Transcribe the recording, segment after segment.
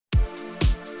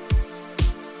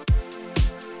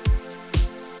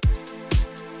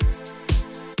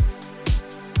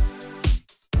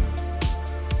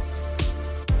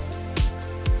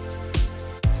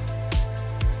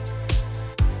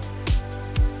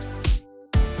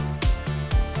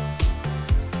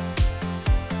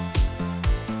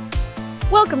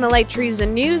Welcome to Light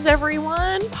Treason News,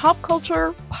 everyone. Pop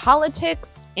culture,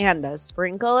 politics, and a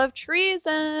sprinkle of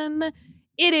treason.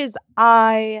 It is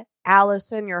I,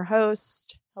 Allison, your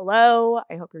host. Hello,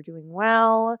 I hope you're doing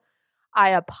well.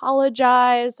 I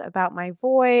apologize about my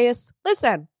voice.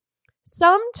 Listen,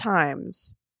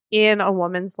 sometimes in a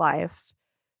woman's life,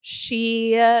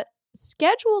 she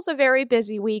schedules a very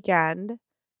busy weekend,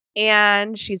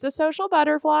 and she's a social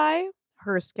butterfly.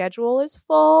 Her schedule is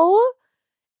full.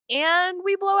 And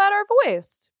we blow out our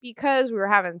voice because we were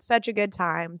having such a good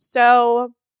time.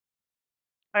 So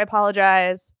I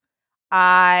apologize.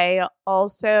 I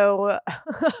also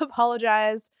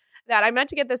apologize that I meant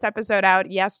to get this episode out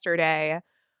yesterday.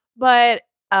 But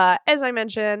as I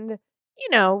mentioned,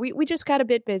 we just got a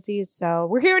bit busy. So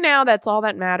we're here now. That's all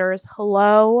that matters.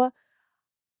 Hello.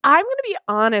 I'm going to be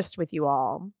honest with you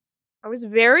all. I was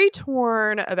very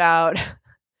torn about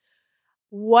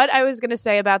what I was going to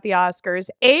say about the Oscars.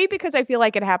 A, because I feel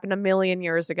like it happened a million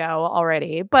years ago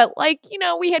already. But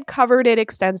we had covered it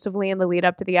extensively in the lead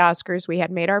up to the Oscars. We had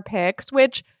made our picks,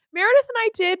 which Meredith and I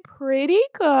did pretty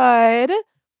good.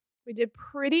 We did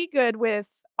pretty good with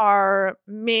our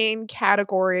main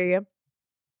category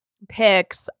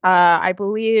picks. I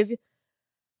believe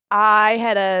I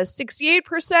had a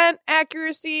 68%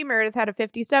 accuracy. Meredith had a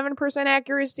 57%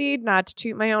 accuracy. Not to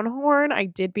toot my own horn, I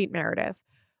did beat Meredith.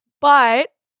 But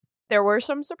there were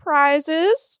some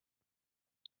surprises.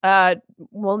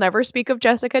 We'll never speak of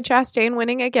Jessica Chastain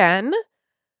winning again.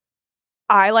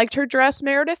 I liked her dress.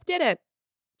 Meredith didn't.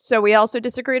 So we also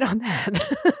disagreed on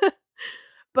that.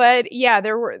 But yeah,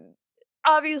 there were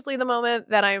obviously the moment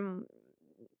that I'm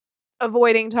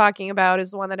avoiding talking about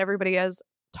is the one that everybody has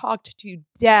talked to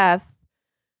death,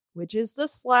 which is the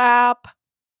slap.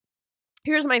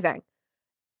 Here's my thing.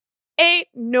 A,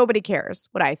 nobody cares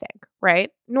what I think,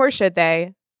 right? Nor should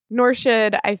they. Nor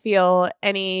should I feel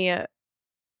any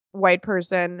white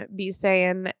person be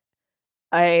saying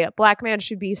a black man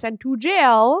should be sent to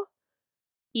jail,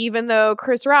 even though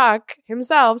Chris Rock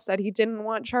himself said he didn't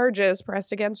want charges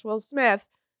pressed against Will Smith.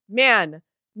 Man,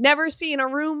 never seen a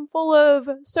room full of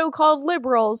so-called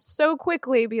liberals so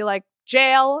quickly be like,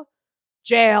 jail,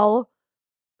 jail.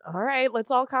 All right,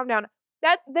 let's all calm down.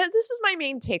 This is my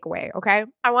main takeaway, okay?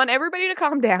 I want everybody to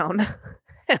calm down.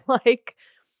 And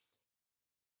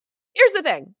here's the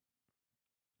thing.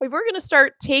 If we're going to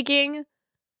start taking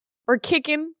or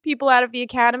kicking people out of the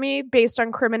academy based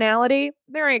on criminality,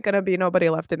 there ain't going to be nobody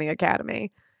left in the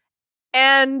academy.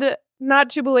 And not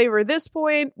to belabor this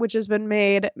point, which has been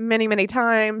made many, many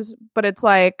times, but it's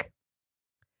like,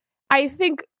 I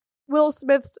think Will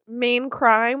Smith's main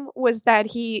crime was that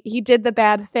he did the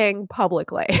bad thing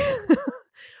publicly.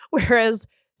 Whereas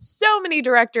so many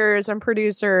directors and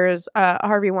producers,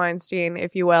 Harvey Weinstein,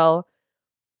 if you will,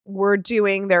 were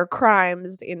doing their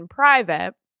crimes in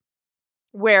private,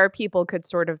 where people could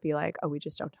sort of be like, oh, we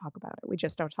just don't talk about it. We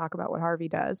just don't talk about what Harvey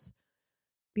does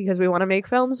because we want to make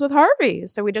films with Harvey.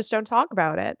 So we just don't talk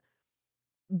about it.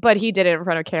 But he did it in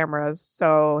front of cameras.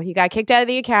 So he got kicked out of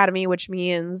the academy, which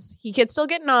means he could still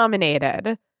get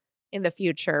nominated in the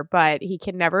future, but he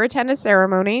can never attend a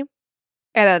ceremony.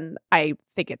 And I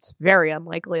think it's very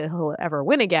unlikely he'll ever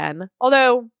win again.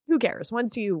 Although, who cares?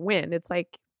 Once you win, it's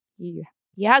like he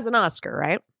has an Oscar,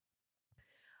 right?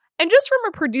 And just from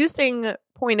a producing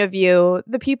point of view,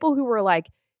 the people who were like,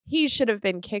 he should have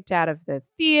been kicked out of the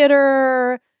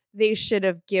theater, they should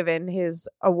have given his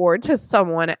award to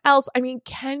someone else. I mean,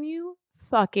 can you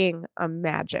fucking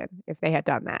imagine if they had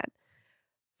done that?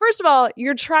 First of all,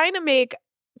 you're trying to make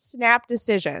snap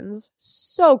decisions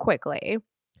so quickly.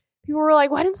 People were like,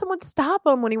 why didn't someone stop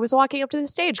him when he was walking up to the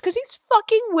stage? Because he's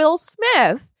fucking Will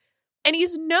Smith. And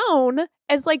he's known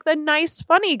as the nice,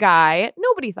 funny guy.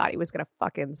 Nobody thought he was going to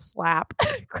fucking slap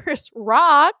Chris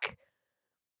Rock.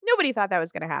 Nobody thought that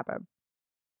was going to happen.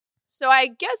 So I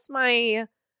guess my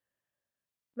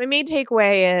main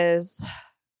takeaway is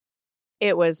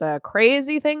it was a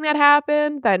crazy thing that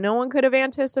happened that no one could have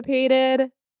anticipated.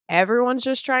 Everyone's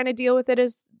just trying to deal with it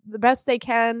as the best they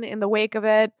can in the wake of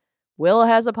it. Will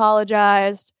has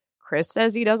apologized. Chris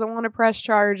says he doesn't want to press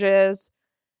charges.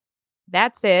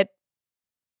 That's it.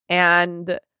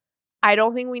 And I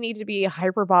don't think we need to be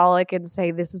hyperbolic and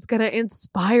say this is going to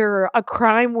inspire a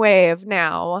crime wave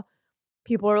now.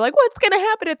 People are like, what's going to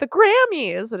happen at the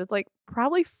Grammys? And it's like,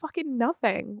 probably fucking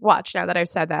nothing. Watch, now that I've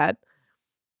said that,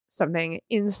 something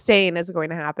insane is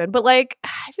going to happen. But I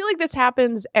feel like this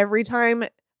happens every time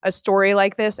a story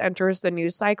like this enters the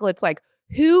news cycle. It's like,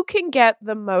 who can get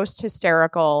the most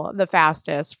hysterical the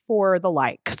fastest for the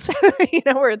likes?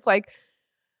 Where it's like,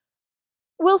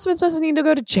 Will Smith doesn't need to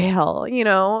go to jail,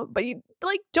 but you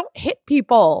don't hit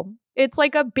people. It's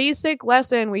like a basic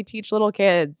lesson we teach little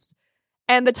kids.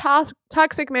 And the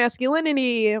toxic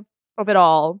masculinity of it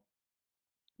all,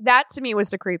 that to me was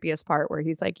the creepiest part, where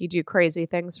he's like, you do crazy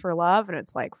things for love. And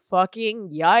it's like, fucking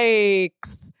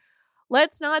yikes.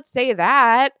 Let's not say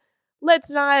that.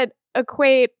 Let's not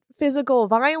equate physical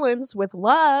violence with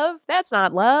love. That's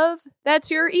not love.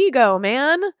 That's your ego,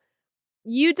 man.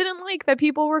 You didn't like that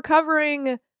people were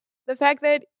covering the fact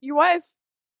that your wife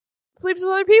sleeps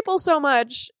with other people so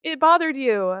much. It bothered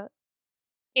you.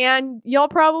 And y'all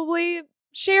probably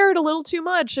shared a little too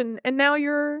much. And now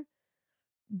you're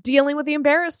dealing with the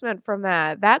embarrassment from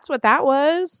that. That's what that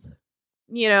was.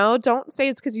 You know, don't say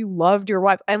it's because you loved your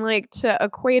wife. And like, to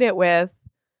equate it with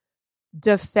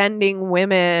defending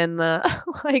women,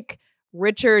 like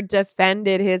Richard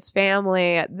defended his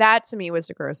family. That to me was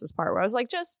the grossest part, where I was like,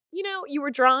 just, you know, you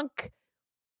were drunk.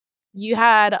 You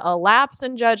had a lapse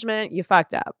in judgment. You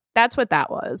fucked up. That's what that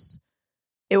was.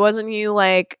 It wasn't you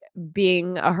like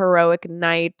being a heroic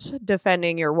knight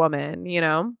defending your woman, you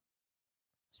know?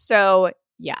 So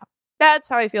yeah, that's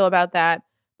how I feel about that.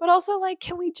 But also, like,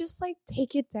 can we just like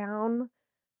take it down?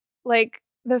 Like,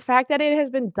 the fact that it has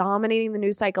been dominating the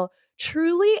news cycle.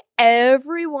 Truly,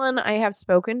 everyone I have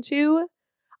spoken to,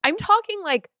 I'm talking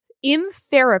like in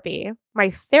therapy,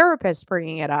 my therapist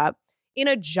bringing it up, in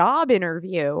a job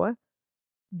interview,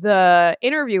 the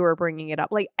interviewer bringing it up.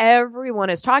 Like, everyone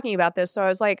is talking about this. So I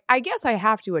was like, I guess I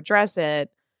have to address it,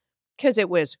 because it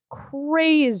was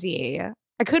crazy.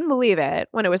 I couldn't believe it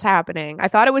when it was happening. I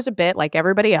thought it was a bit like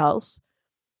everybody else.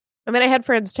 And then I had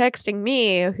friends texting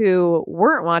me who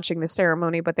weren't watching the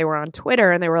ceremony, but they were on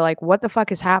Twitter, and they were like, what the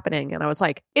fuck is happening? And I was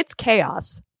like, it's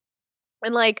chaos.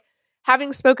 And like,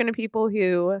 having spoken to people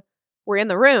who were in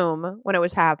the room when it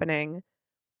was happening,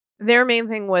 their main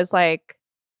thing was like,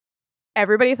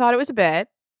 everybody thought it was a bit.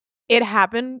 It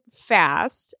happened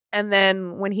fast. And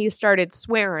then when he started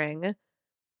swearing,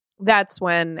 that's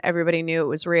when everybody knew it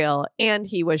was real. And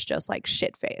he was just like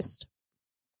shit-faced.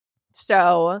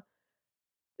 So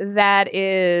that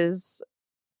is,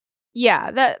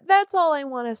 yeah, that's all I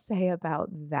want to say about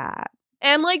that.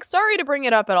 And like, sorry to bring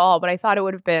it up at all, but I thought it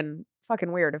would have been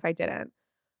fucking weird if I didn't.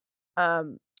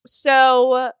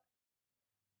 So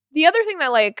the other thing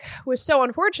that like was so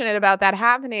unfortunate about that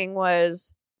happening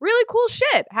was really cool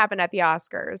shit happened at the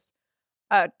Oscars.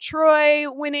 Troy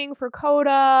winning for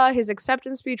Coda, his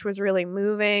acceptance speech was really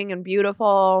moving and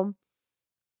beautiful.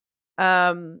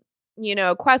 You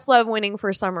know, Questlove winning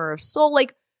for Summer of Soul,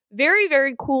 like very,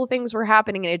 very cool things were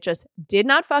happening, and it just did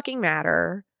not fucking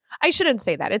matter. I shouldn't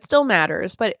say that. It still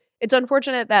matters, but it's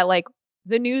unfortunate that like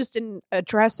the news didn't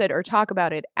address it or talk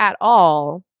about it at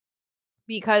all,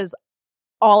 because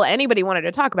all anybody wanted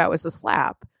to talk about was the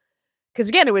slap. Because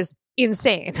again, it was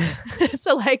insane.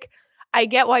 So like, I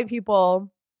get why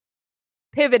people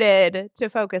pivoted to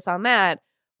focus on that,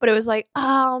 but it was like,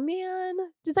 oh man,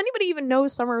 does anybody even know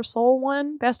Summer of Soul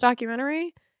won Best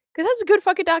Documentary? Because that's a good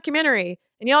fucking documentary,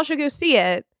 and y'all should go see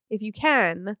it if you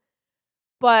can.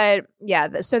 But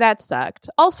yeah, so that sucked.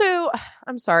 Also,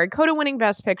 I'm sorry, Coda winning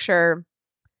Best Picture,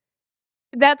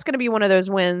 that's going to be one of those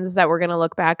wins that we're going to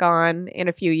look back on in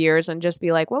a few years and just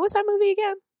be like, what was that movie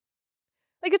again?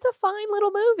 Like, it's a fine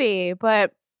little movie,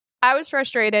 but I was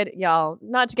frustrated, y'all,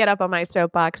 not to get up on my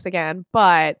soapbox again,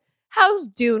 but how's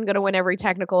Dune going to win every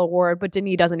technical award, but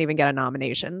Denis doesn't even get a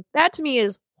nomination? That to me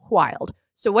is wild.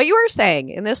 So what you are saying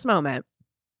in this moment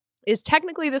is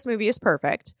technically this movie is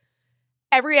perfect.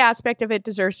 Every aspect of it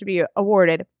deserves to be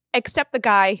awarded, except the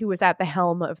guy who was at the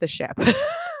helm of the ship.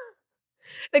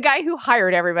 The guy who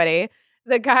hired everybody.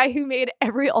 The guy who made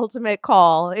every ultimate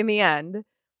call in the end.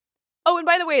 Oh, and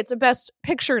by the way, it's a Best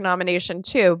Picture nomination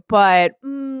too, but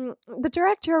the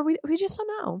director, we just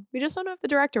don't know. We just don't know if the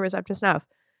director was up to snuff.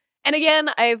 And again,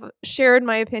 I've shared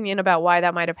my opinion about why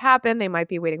that might have happened. They might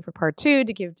be waiting for part 2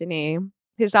 to give Denis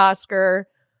his Oscar,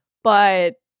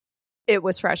 but it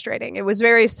was frustrating. It was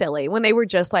very silly when they were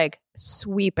just like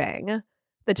sweeping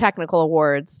the technical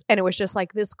awards, and it was just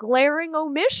like this glaring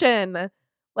omission.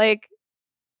 Like,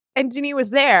 and Denis was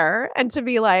there, and to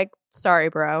be like, sorry,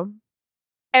 bro.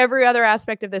 Every other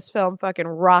aspect of this film fucking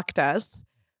rocked us,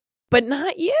 but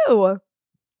not you.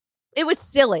 It was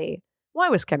silly. Why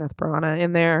was Kenneth Branagh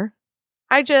in there?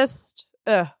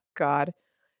 God.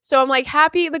 So I'm like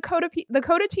happy. The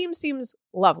Coda team seems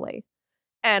lovely,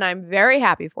 and I'm very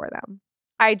happy for them.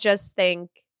 I just think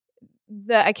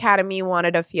the Academy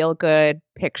wanted a feel-good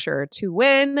picture to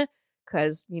win,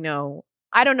 because, you know,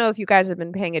 I don't know if you guys have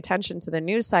been paying attention to the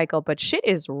news cycle, but shit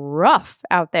is rough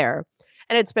out there,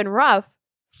 and it's been rough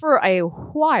for a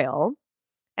while.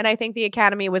 And I think the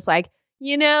Academy was like,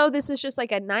 you know, this is just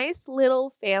like a nice little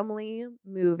family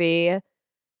movie.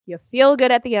 You feel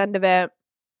good at the end of it.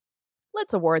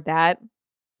 Let's award that.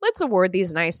 Let's award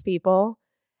these nice people.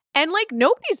 And like,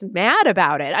 nobody's mad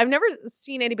about it. I've never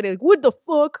seen anybody like, what the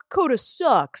fuck? Coda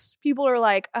sucks. People are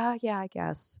like, yeah, I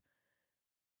guess.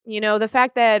 You know, the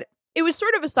fact that it was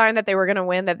sort of a sign that they were going to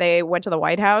win, that they went to the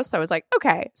White House. I was like,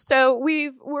 okay, so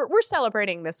we're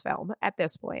celebrating this film at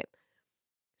this point.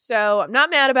 So I'm not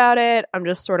mad about it. I'm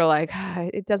just sort of like,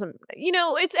 it doesn't, you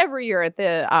know, it's every year at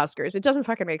the Oscars. It doesn't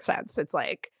fucking make sense. It's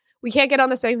like, we can't get on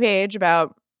the same page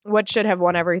about what should have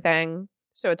won everything.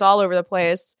 So it's all over the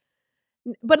place.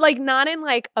 But like, not in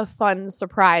like a fun,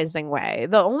 surprising way.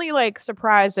 The only like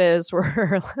surprises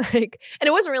were like, and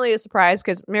it wasn't really a surprise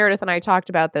because Meredith and I talked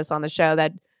about this on the show,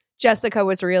 that Jessica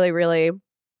was really, really,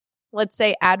 let's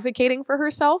say, advocating for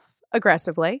herself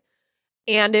aggressively,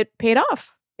 and it paid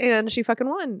off, and she fucking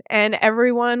won. And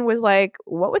everyone was like,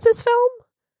 what was this film?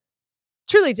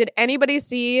 Truly, did anybody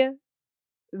see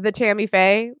the Tammy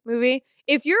Faye movie?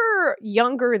 If you're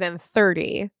younger than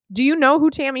 30, do you know who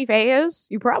Tammy Faye is?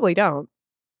 You probably don't.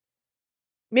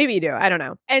 Maybe you do. I don't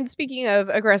know. And speaking of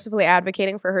aggressively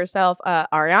advocating for herself,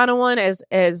 Ariana won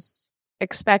as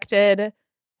expected.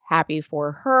 Happy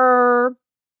for her.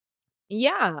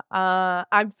 Yeah.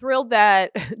 I'm thrilled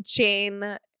that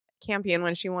Jane Campion,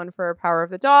 when she won for Power of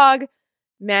the Dog,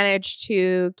 managed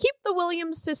to keep the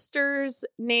Williams sisters'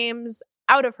 names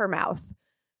out of her mouth.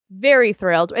 Very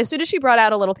thrilled. As soon as she brought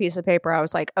out a little piece of paper, I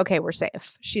was like, okay, we're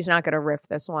safe. She's not going to riff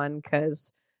this one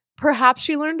because perhaps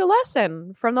she learned a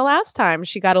lesson from the last time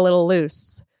she got a little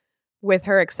loose with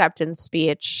her acceptance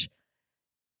speech.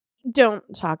 Don't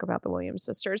talk about the Williams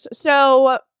sisters.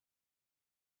 So,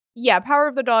 yeah, Power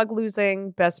of the Dog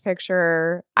losing Best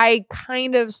Picture. I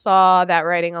kind of saw that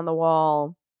writing on the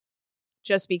wall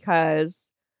just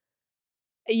because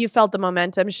you felt the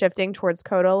momentum shifting towards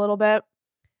Coda a little bit.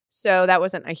 So that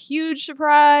wasn't a huge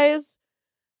surprise.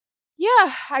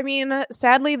 Yeah, I mean,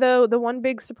 sadly, though, the one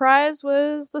big surprise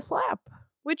was the slap,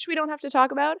 which we don't have to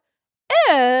talk about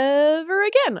ever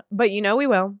again. But you know we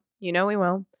will. You know we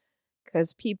will.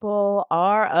 Because people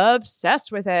are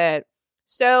obsessed with it.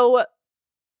 So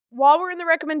while we're in the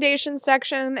recommendations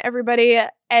section, everybody,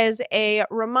 as a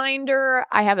reminder,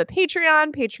 I have a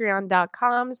Patreon,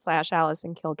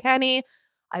 patreon.com/AllisonKilkenny.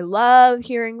 I love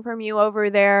hearing from you over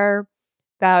there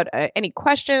about any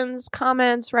questions,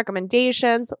 comments,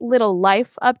 recommendations, little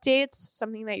life updates,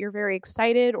 something that you're very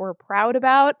excited or proud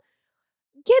about.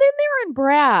 Get in there and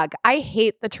brag. I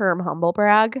hate the term humble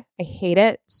brag. I hate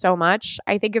it so much.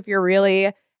 I think if you're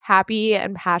really happy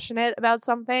and passionate about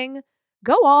something,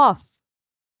 go off,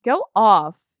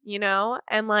 you know,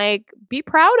 and like be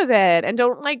proud of it, and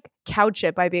don't like couch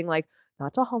it by being like,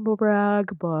 not to humble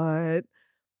brag, but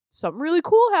something really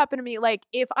cool happened to me. Like,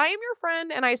 if I am your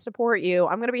friend and I support you,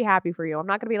 I'm going to be happy for you. I'm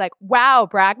not going to be like, wow,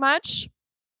 brag much?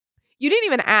 You didn't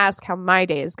even ask how my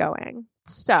day is going.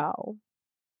 So,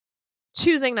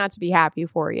 choosing not to be happy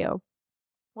for you.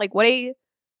 Like, what a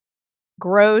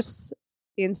gross,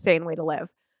 insane way to live.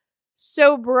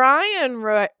 So, Brian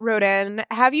wrote in,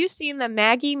 have you seen the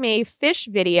Maggie May fish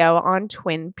video on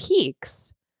Twin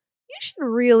Peaks? You should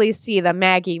really see the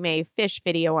Maggie May fish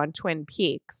video on Twin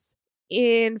Peaks.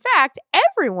 In fact,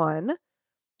 everyone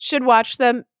should watch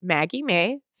the Maggie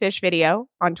May fish video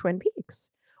on Twin Peaks.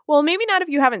 Well, maybe not if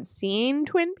you haven't seen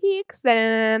Twin Peaks,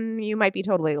 then you might be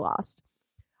totally lost.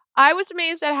 I was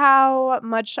amazed at how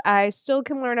much I still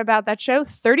can learn about that show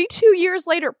 32 years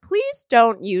later. Please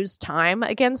don't use time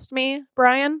against me,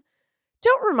 Brian.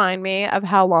 Don't remind me of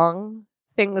how long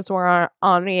things were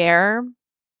on the air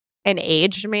and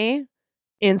aged me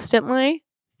instantly.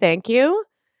 Thank you.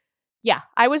 Yeah,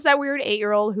 I was that weird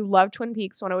 8-year-old who loved Twin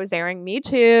Peaks when it was airing. Me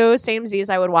too. Same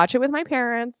Z's. I would watch it with my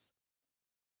parents.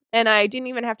 And I didn't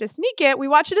even have to sneak it. We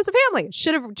watched it as a family.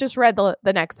 Should have just read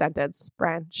the next sentence,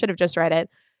 Brian. Should have just read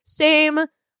it. Same.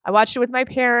 I watched it with my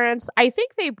parents. I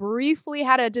think they briefly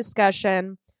had a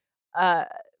discussion.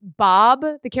 Bob,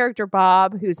 the character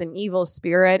Bob, who's an evil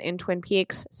spirit in Twin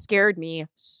Peaks, scared me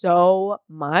so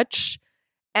much.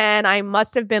 And I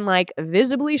must have been like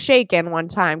visibly shaken one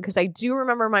time because I do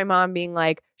remember my mom being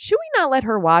like, should we not let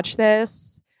her watch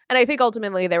this? And I think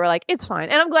ultimately they were like, it's fine.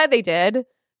 And I'm glad they did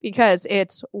because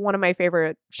it's one of my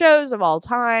favorite shows of all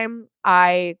time.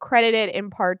 I credit it in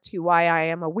part to why I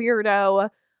am a weirdo.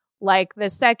 Like the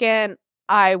second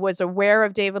I was aware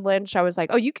of David Lynch, I was like,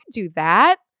 oh, you can do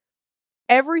that?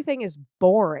 Everything is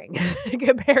boring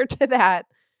compared to that.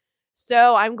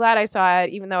 So I'm glad I saw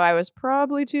it, even though I was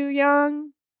probably too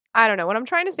young. I don't know. What I'm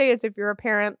trying to say is if you're a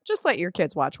parent, just let your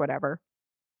kids watch whatever.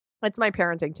 That's my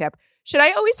parenting tip. Should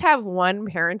I always have one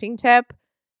parenting tip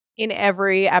in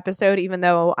every episode, even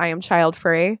though I am child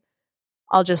free?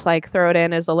 I'll just like throw it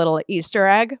in as a little Easter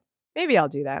egg. Maybe I'll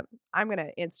do that. I'm going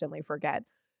to instantly forget.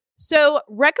 So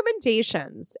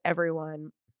recommendations,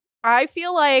 everyone. I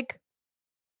feel like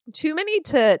too many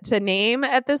to name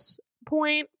at this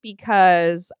point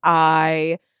because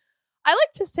I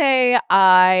like to say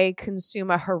I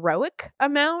consume a heroic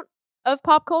amount of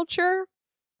pop culture.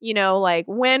 You know, like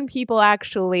when people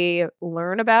actually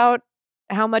learn about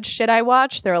how much shit I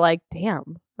watch, they're like,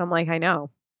 damn. I'm like, I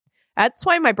know. That's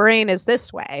why my brain is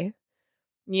this way.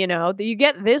 You know, you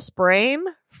get this brain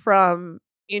from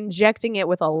injecting it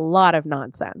with a lot of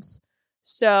nonsense.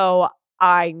 So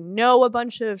I know a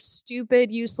bunch of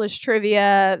stupid, useless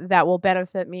trivia that will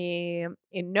benefit me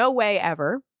in no way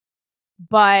ever.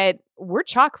 But we're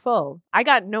chock full. I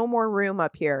got no more room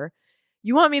up here.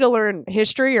 You want me to learn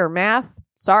history or math?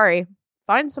 Sorry.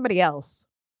 Find somebody else.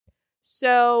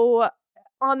 So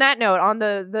on that note, on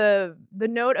the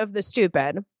note of the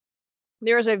stupid,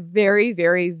 there's a very,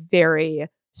 very, very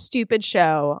stupid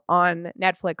show on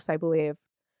Netflix, I believe,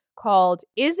 called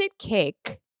Is It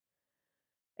Cake?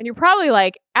 And you're probably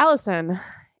like, Allison,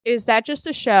 is that just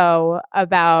a show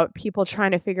about people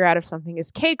trying to figure out if something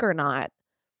is cake or not?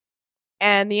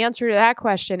 And the answer to that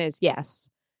question is yes.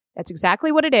 That's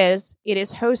exactly what it is. It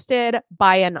is hosted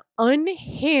by an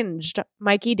unhinged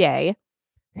Mikey Day,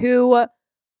 who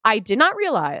I did not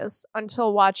realize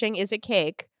until watching Is It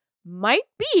Cake might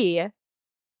be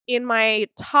in my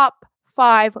top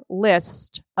 5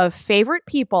 list of favorite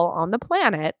people on the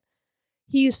planet.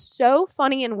 He's so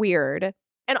funny and weird.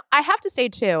 And I have to say,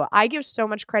 too, I give so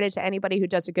much credit to anybody who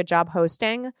does a good job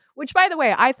hosting, which, by the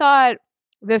way, I thought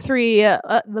the three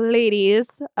the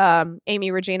ladies,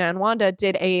 Amy, Regina, and Wanda,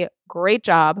 did a great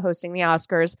job hosting the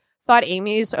Oscars. Thought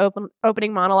Amy's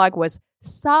opening monologue was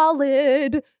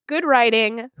solid. Good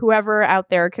writing. Whoever out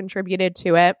there contributed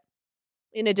to it,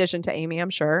 in addition to Amy, I'm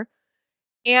sure.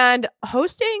 And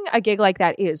hosting a gig like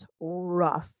that is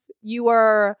rough. You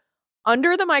are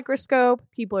under the microscope.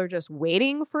 People are just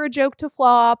waiting for a joke to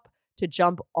flop, to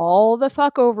jump all the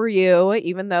fuck over you,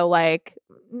 even though, like,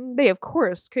 they, of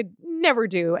course, could never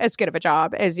do as good of a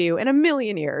job as you in a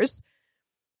million years.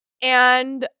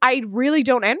 And I really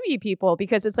don't envy people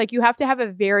because it's like you have to have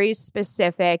a very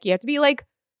specific, you have to be like,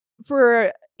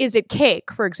 for Is It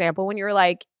Cake, for example, when you're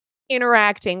like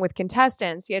interacting with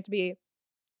contestants, you have to be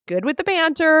good with the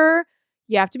banter.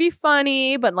 You have to be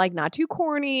funny, but like not too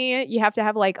corny. You have to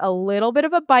have like a little bit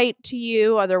of a bite to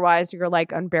you. Otherwise, you're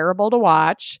like unbearable to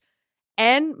watch.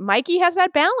 And Mikey has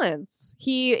that balance.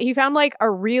 He found like a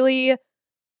really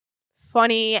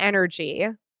funny energy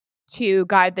to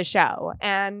guide the show.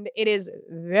 And it is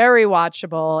very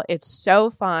watchable. It's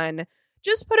so fun.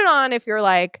 Just put it on if you're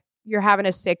like, you're having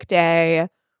a sick day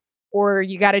or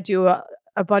you got to do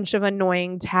a bunch of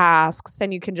annoying tasks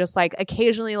and you can just like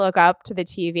occasionally look up to the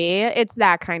TV. It's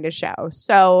that kind of show.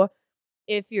 So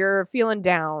if you're feeling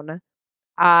down,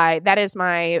 that is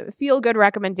my feel good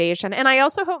recommendation. And I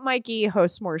also hope Mikey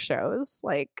hosts more shows.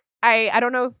 Like I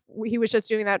don't know if he was just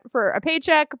doing that for a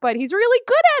paycheck, but he's really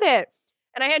good at it.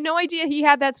 And I had no idea he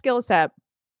had that skill set.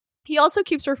 He also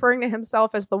keeps referring to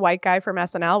himself as the white guy from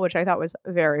SNL, which I thought was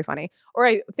very funny. Or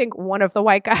I think one of the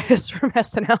white guys from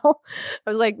SNL. I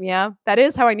was like, yeah, that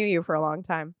is how I knew you for a long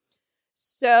time.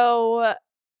 So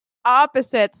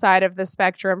opposite side of the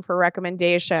spectrum for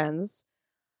recommendations.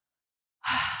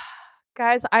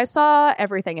 Guys, I saw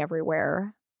Everything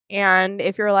Everywhere. And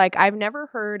if you're like, I've never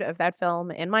heard of that film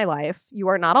in my life, you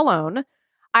are not alone.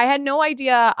 I had no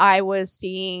idea I was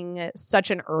seeing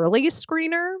such an early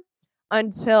screener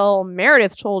until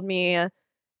Meredith told me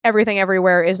Everything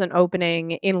Everywhere isn't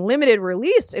opening in limited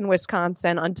release in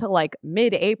Wisconsin until like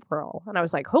mid-April. And I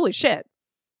was like, holy shit.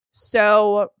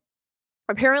 So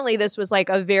apparently this was like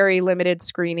a very limited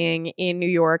screening in New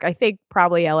York. I think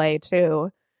probably LA too.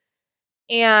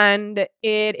 And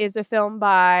it is a film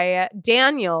by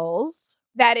Daniels.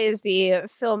 That is the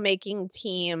filmmaking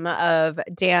team of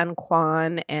Dan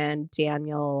Kwan and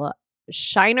Daniel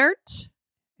Scheinert.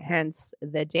 Hence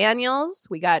the Daniels.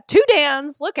 We got 2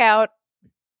 Dans. Look out.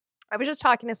 I was just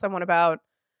talking to someone about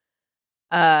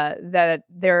that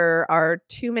there are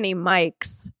too many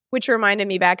Mikes, which reminded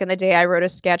me back in the day I wrote a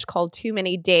sketch called Too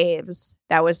Many Daves.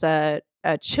 That was a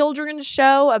children's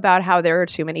show about how there are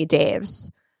too many Daves.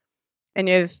 And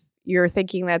if you're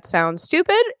thinking that sounds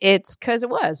stupid, it's because it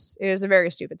was. It was a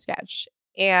very stupid sketch.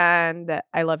 And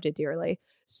I loved it dearly.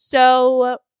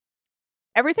 So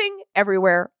Everything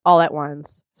Everywhere All at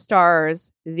Once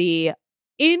stars the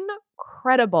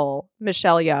incredible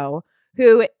Michelle Yeoh,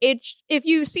 who if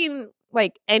you've seen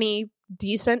like any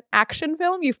decent action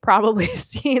film, you've probably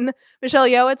seen Michelle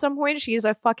Yeoh at some point. She's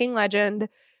a fucking legend.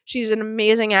 She's an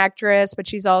amazing actress, but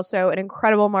she's also an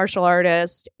incredible martial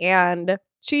artist. And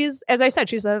she's, as I said,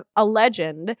 she's a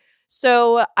legend.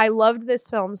 So I loved this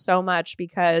film so much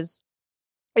because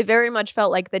it very much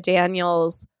felt like the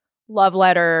Daniels love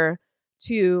letter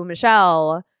to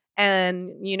Michelle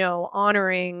and, you know,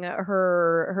 honoring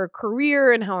her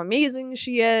career and how amazing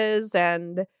she is.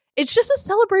 And it's just a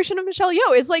celebration of Michelle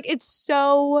Yeoh. It's like, it's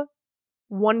so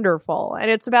wonderful. And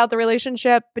it's about the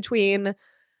relationship between,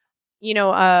 you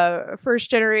know, a first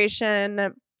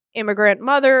generation immigrant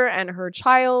mother and her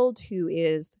child who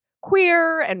is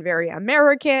queer and very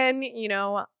American, you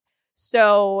know.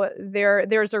 So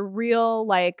there's a real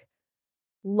like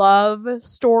love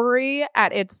story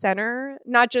at its center,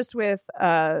 not just with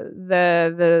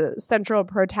the central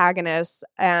protagonist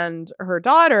and her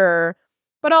daughter,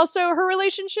 but also her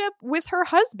relationship with her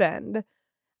husband.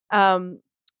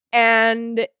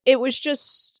 And it was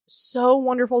just so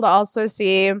wonderful to also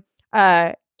see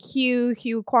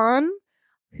Hugh Kwan,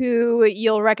 who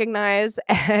you'll recognize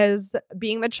as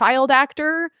being the child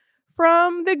actor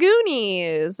from The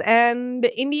Goonies and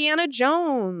Indiana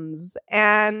Jones.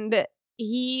 And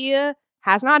he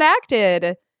has not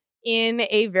acted in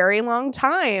a very long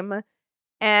time.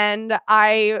 And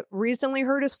I recently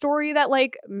heard a story that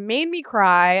like made me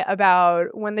cry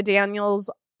about when the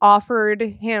Daniels offered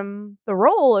him the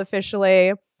role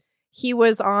officially. He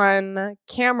was on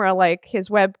camera, like his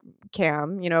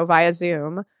webcam, you know, via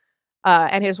Zoom.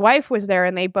 And his wife was there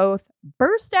and they both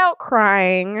burst out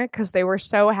crying because they were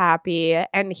so happy.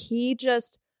 And he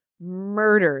just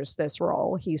murders this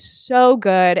role. He's so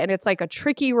good. And it's like a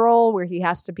tricky role where he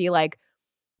has to be like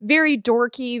very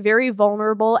dorky, very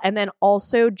vulnerable, and then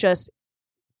also just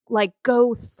like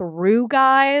go through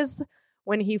guys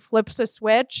when he flips a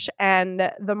switch.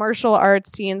 And the martial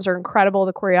arts scenes are incredible.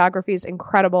 The choreography is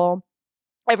incredible.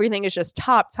 Everything is just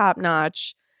top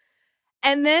notch.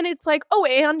 And then it's like, oh,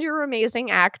 and you're amazing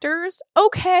actors.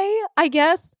 Okay, I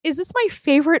guess. Is this my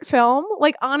favorite film?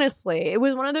 Like, honestly, it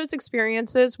was one of those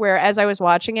experiences where as I was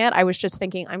watching it, I was just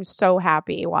thinking, I'm so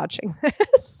happy watching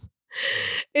this.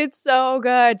 It's so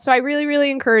good. So I really,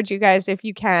 really encourage you guys, if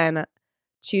you can,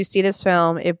 to see this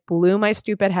film. It blew my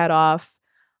stupid head off.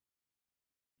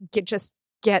 Get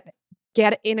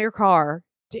in your car.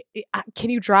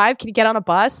 Can you drive? Can you get on a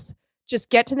bus?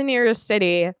 Just get to the nearest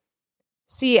city.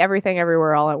 See Everything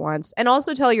Everywhere All at Once, and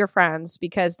also tell your friends,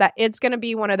 because that it's going to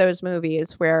be one of those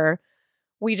movies where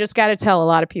we just got to tell a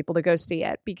lot of people to go see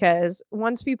it, because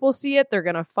once people see it, they're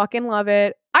going to fucking love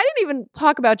it. I didn't even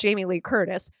talk about Jamie Lee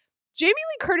Curtis. Jamie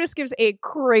Lee Curtis gives a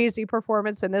crazy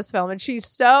performance in this film, and she's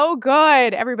so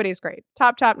good. Everybody's great.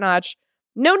 Top notch.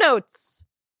 No notes.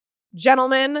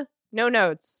 Gentlemen, no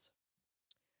notes.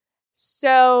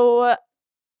 So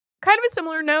kind of a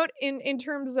similar note in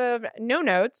terms of no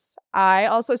notes. I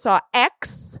also saw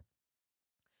X,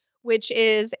 which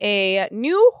is a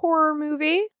new horror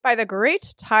movie by the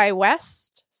great Ty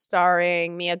West,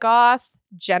 starring Mia Goth,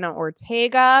 Jenna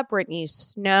Ortega, Brittany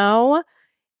Snow.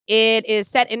 It is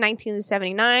set in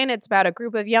 1979. It's about a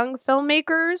group of young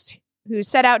filmmakers who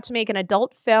set out to make an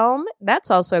adult film. That's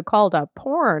also called a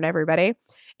porn, everybody.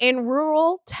 In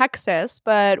rural Texas,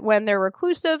 but when their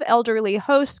reclusive elderly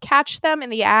hosts catch them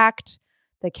in the act,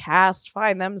 the cast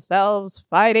find themselves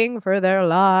fighting for their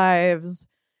lives.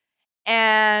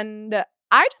 And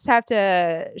I just have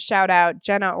to shout out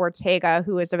Jenna Ortega,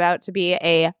 who is about to be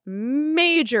a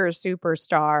major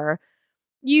superstar.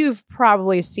 You've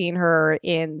probably seen her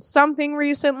in something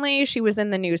recently. She was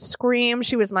in the new Scream.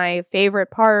 She was my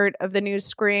favorite part of the new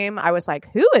Scream. I was like,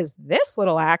 who is this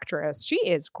little actress? She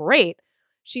is great.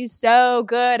 She's so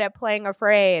good at playing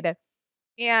afraid.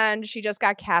 And she just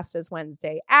got cast as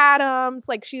Wednesday Addams.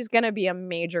 Like, she's going to be a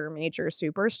major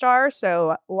superstar.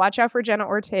 So watch out for Jenna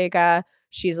Ortega.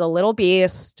 She's a little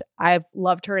beast. I've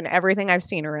loved her in everything I've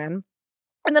seen her in.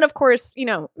 And then, of course, you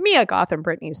know, Mia Goth and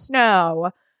Brittany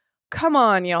Snow. Come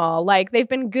on, y'all. Like, they've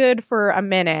been good for a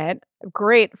minute.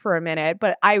 Great for a minute.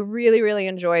 But I really, really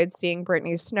enjoyed seeing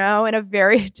Brittany Snow in a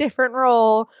very different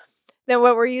role than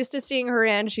what we're used to seeing her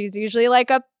in. She's usually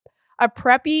like a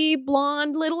preppy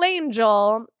blonde little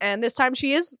angel, and this time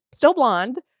she is still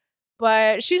blonde,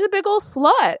 but she's a big old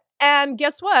slut. And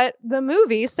guess what? The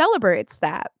movie celebrates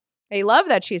that. They love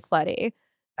that she's slutty.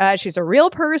 She's a real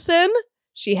person.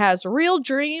 She has real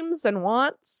dreams and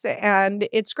wants, and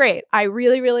it's great. I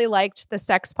really, really liked the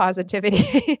sex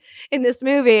positivity in this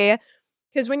movie,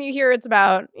 because when you hear it's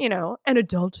about, you know, an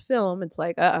adult film, it's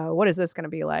like, what is this going to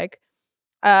be like?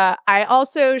 I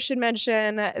also should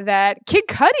mention that Kid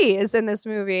Cudi is in this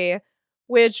movie,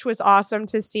 which was awesome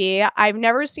to see. I've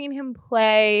never seen him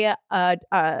play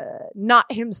not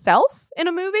himself in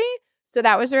a movie. So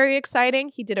that was very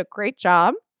exciting. He did a great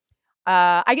job.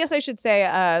 I guess I should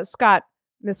say Scott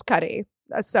Miscuddy.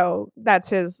 So that's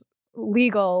his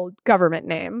legal government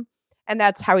name. And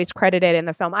that's how he's credited in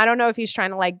the film. I don't know if he's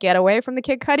trying to like get away from the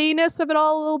Kid Cudi-ness of it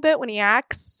all a little bit when he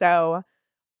acts. So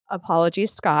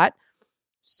apologies, Scott.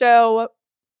 So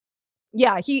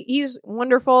yeah, he's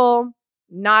wonderful.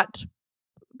 Not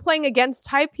playing against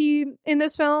type in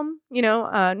this film.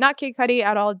 Not Kid Cudi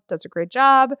at all. Does a great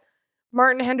job.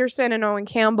 Martin Henderson and Owen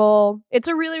Campbell. It's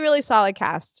a really, really solid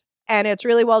cast. And it's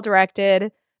really well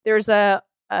directed. There's an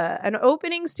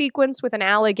opening sequence with an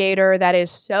alligator that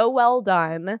is so well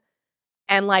done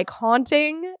and like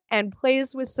haunting and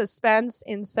plays with suspense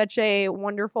in such a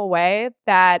wonderful way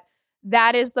that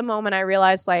is the moment I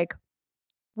realized like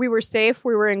we were safe.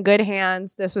 We were in good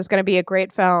hands. This was going to be a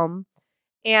great film.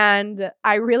 And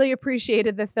I really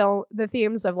appreciated the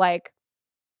themes of like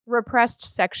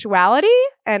repressed sexuality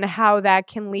and how that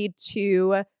can lead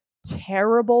to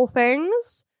terrible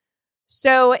things.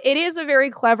 So it is a very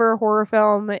clever horror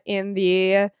film in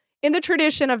the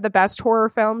tradition of the best horror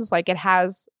films. Like it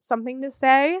has something to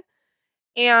say,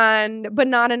 but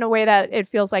not in a way that it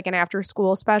feels like an after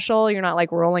school special. You're not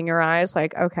like rolling your eyes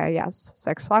like, okay, yes,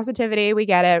 sex positivity. We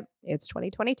get it. It's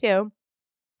 2022.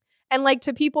 And like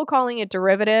to people calling it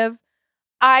derivative,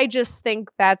 I just think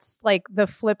that's like the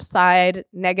flip side,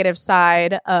 negative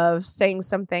side of saying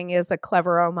something is a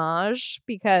clever homage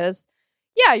because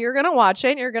yeah, you're going to watch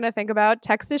it and you're going to think about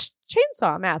Texas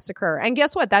Chainsaw Massacre. And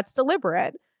guess what? That's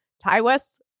deliberate. Ty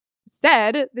West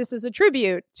said this is a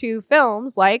tribute to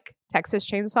films like Texas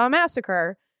Chainsaw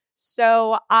Massacre.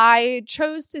 So I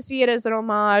chose to see it as an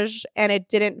homage and it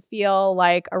didn't feel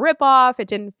like a ripoff. It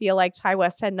didn't feel like Ty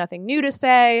West had nothing new to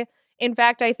say. In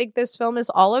fact, I think this film is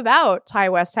all about Ty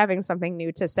West having something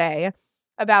new to say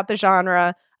about the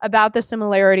genre, about the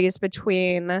similarities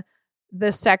between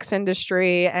the sex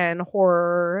industry and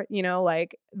horror,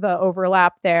 like the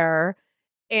overlap there.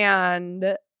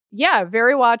 And yeah,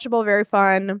 very watchable, very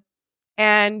fun.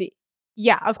 And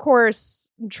yeah, of course,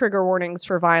 trigger warnings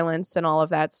for violence and all of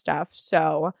that stuff.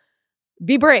 So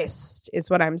be braced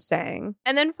is what I'm saying.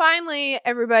 And then finally,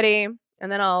 everybody,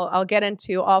 and then I'll get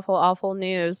into awful, awful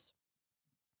news.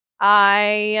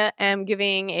 I am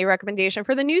giving a recommendation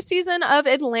for the new season of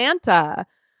Atlanta,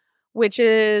 which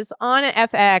is on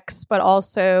FX, but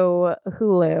also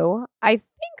Hulu. I think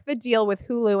the deal with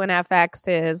Hulu and FX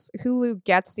is Hulu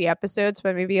gets the episodes,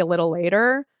 but maybe a little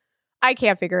later. I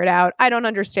can't figure it out. I don't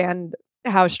understand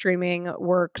how streaming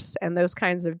works and those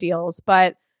kinds of deals.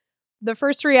 But the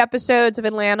first 3 episodes of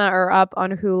Atlanta are up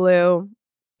on Hulu.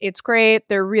 It's great.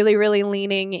 They're really, really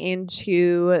leaning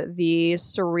into the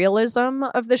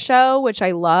surrealism of the show, which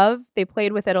I love. They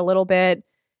played with it a little bit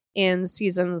in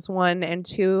seasons 1 and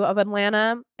 2 of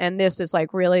Atlanta. And this is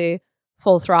like really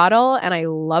full throttle. And I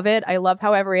love it. I love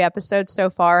how every episode so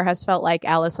far has felt like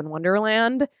Alice in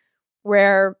Wonderland,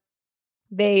 where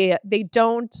they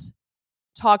don't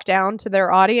talk down to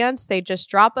their audience. They just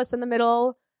drop us in the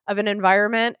middle of an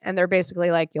environment and they're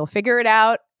basically like, you'll figure it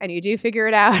out. And you do figure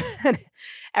it out and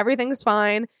everything's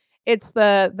fine. It's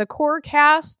the core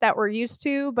cast that we're used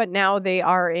to, but now they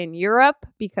are in Europe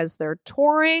because they're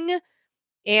touring.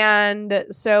 And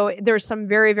so there's some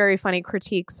very, very funny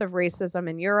critiques of racism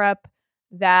in Europe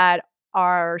that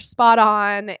are spot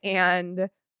on and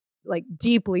like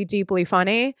deeply, deeply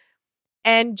funny.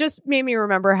 And just made me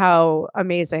remember how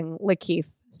amazing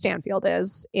Lakeith Stanfield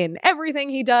is in everything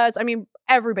he does. I mean,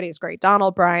 everybody's great.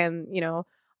 Donald Bryan,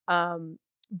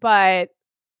 but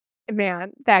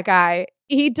man, that guy,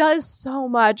 he does so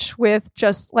much with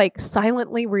just like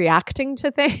silently reacting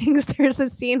to things. There's a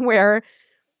scene where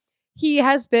he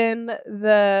has been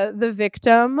the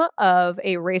victim of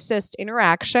a racist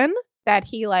interaction that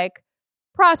he like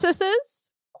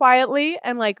processes quietly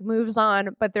and like moves on.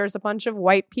 But there's a bunch of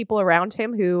white people around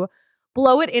him who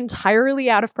blow it entirely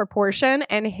out of proportion.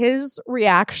 And his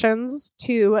reactions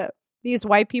to these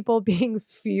white people being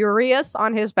furious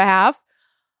on his behalf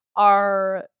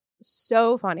are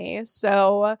so funny.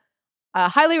 So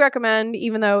highly recommend,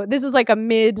 even though this is like a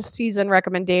mid-season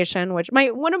recommendation, which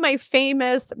one of my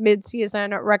famous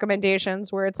mid-season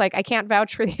recommendations where it's like I can't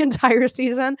vouch for the entire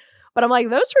season, but I'm like,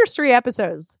 those first 3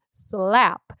 episodes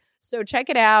slap. So check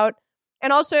it out.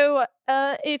 And also,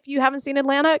 if you haven't seen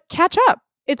Atlanta, catch up.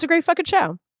 It's a great fucking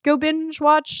show. Go binge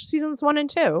watch seasons 1 and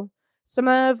 2. Some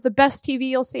of the best TV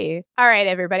you'll see. All right,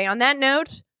 everybody. On that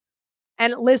note,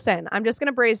 and listen, I'm just going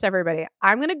to brace everybody.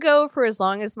 I'm going to go for as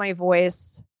long as my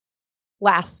voice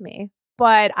lasts me,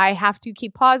 but I have to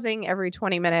keep pausing every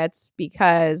 20 minutes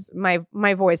because my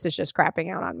voice is just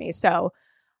crapping out on me. So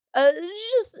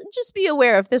just be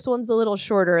aware if this one's a little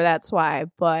shorter, that's why.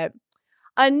 But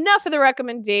Enough of the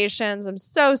recommendations. I'm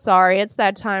so sorry. It's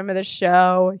that time of the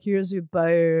show. Here's your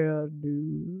bad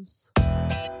news.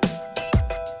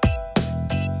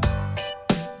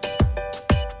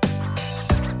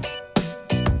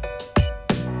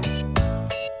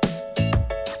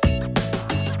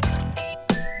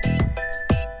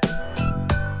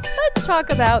 Let's talk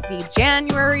about the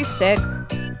January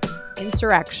 6th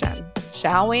insurrection,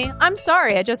 shall we? I'm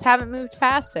sorry, I just haven't moved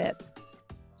past it.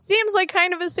 Seems like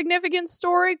kind of a significant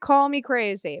story. Call me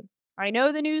crazy. I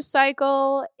know the news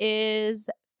cycle is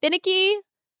finicky,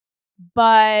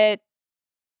 but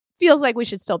feels like we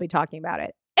should still be talking about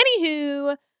it.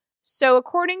 Anywho, so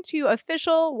according to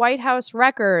official White House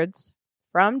records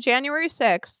from January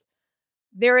 6th,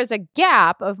 there is a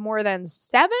gap of more than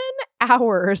 7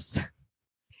 hours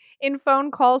in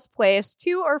phone calls placed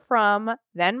to or from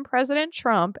then President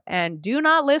Trump and do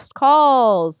not list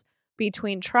calls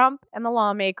between Trump and the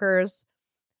lawmakers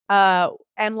while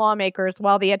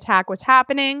the attack was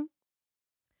happening.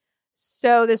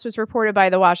 So this was reported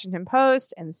by the Washington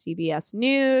Post and CBS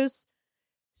News.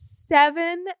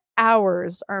 7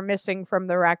 hours are missing from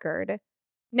the record.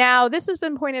 Now, this has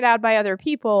been pointed out by other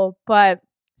people, but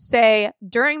say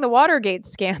during the Watergate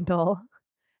scandal,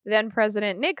 then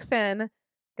President Nixon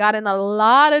got in a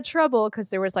lot of trouble because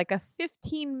there was like a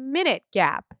 15-minute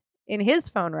gap in his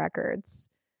phone records.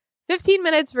 15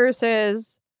 minutes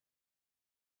versus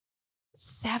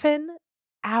 7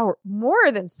 hours,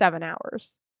 more than 7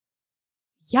 hours.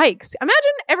 Yikes.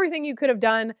 Imagine everything you could have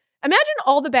done. Imagine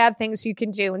all the bad things you can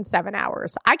do in 7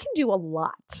 hours. I can do a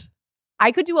lot.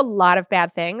 I could do a lot of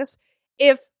bad things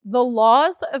if the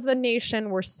laws of the nation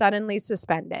were suddenly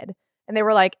suspended and they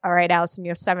were like, all right, Allison,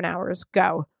 you have 7 hours,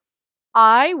 go.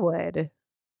 I would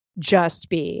just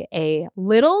be a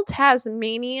little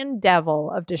Tasmanian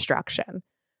devil of destruction.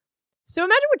 So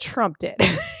imagine what Trump did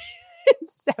in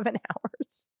 7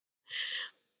 hours.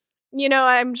 You know,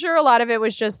 I'm sure a lot of it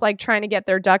was just like trying to get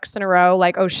their ducks in a row.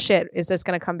 Like, oh shit, is this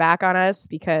going to come back on us?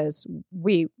 Because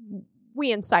we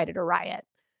incited a riot.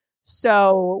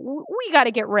 So we got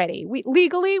to get ready.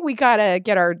 We got to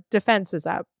get our defenses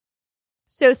up.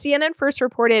 So CNN first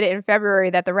reported in February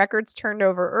that the records turned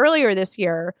over earlier this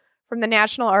year from the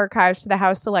National Archives to the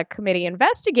House Select Committee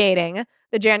investigating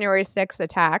the January 6th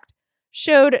attack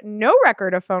showed no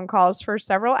record of phone calls for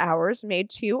several hours made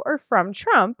to or from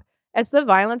Trump as the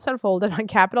violence unfolded on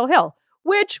Capitol Hill,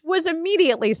 which was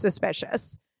immediately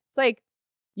suspicious. It's like,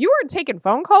 you weren't taking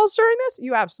phone calls during this?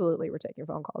 You absolutely were taking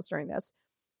phone calls during this.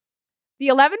 The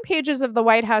 11 pages of the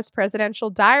White House Presidential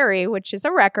Diary, which is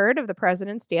a record of the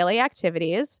president's daily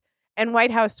activities, and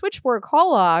White House switchboard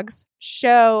call logs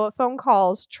show phone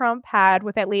calls Trump had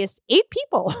with at least 8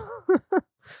 people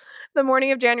the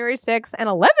morning of January 6th and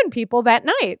 11 people that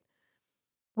night,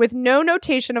 with no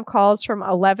notation of calls from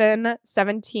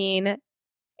 11:17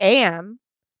 a.m.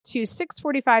 to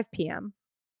 6:45 p.m.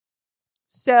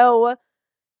 So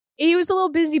he was a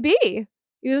little busy bee.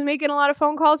 He was making a lot of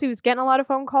phone calls. He was getting a lot of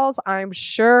phone calls. I'm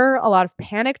sure a lot of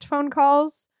panicked phone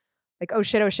calls. Like, oh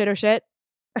shit, oh shit, oh shit.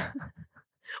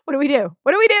 What do we do?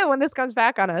 What do we do when this comes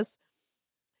back on us?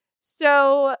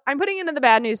 So I'm putting it in the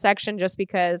bad news section just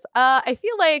because I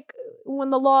feel like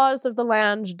when the laws of the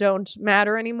land don't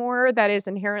matter anymore, that is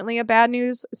inherently a bad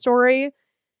news story.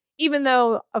 Even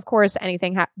though, of course,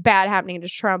 anything bad happening to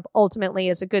Trump ultimately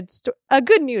is a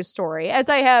good news story. As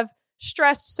I have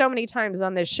stressed so many times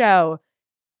on this show,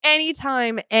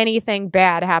 anytime anything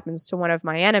bad happens to one of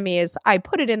my enemies, I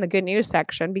put it in the good news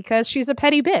section because she's a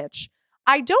petty bitch.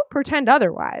 I don't pretend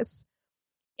otherwise.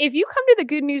 If you come to the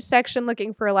good news section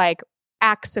looking for like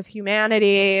acts of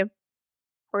humanity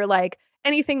or like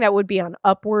anything that would be on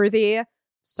Upworthy,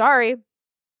 sorry,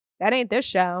 that ain't this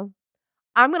show.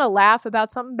 I'm going to laugh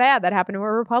about something bad that happened to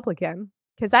a Republican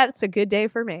because that's a good day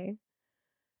for me.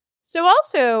 So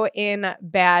also in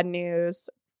bad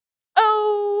news,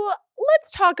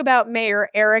 let's talk about Mayor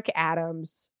Eric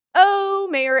Adams. Oh,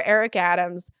 Mayor Eric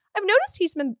Adams. I've noticed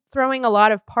he's been throwing a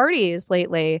lot of parties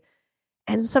lately,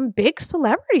 and some big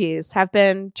celebrities have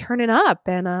been turning up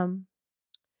and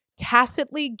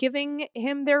tacitly giving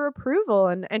him their approval.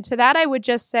 And to that, I would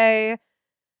just say,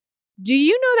 do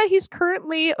you know that he's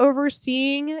currently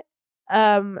overseeing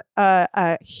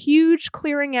a huge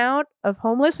clearing out of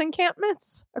homeless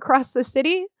encampments across the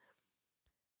city?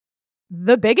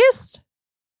 The biggest?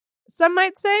 Some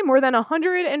might say more than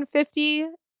 150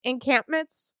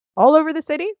 encampments all over the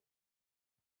city.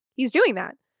 He's doing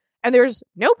that. And there's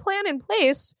no plan in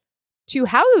place to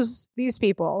house these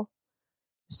people.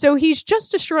 So he's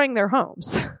just destroying their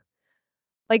homes.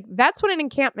 Like, that's what an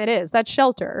encampment is. That's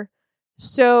shelter.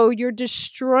 So you're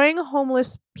destroying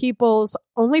homeless people's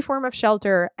only form of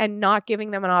shelter and not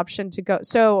giving them an option to go.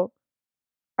 So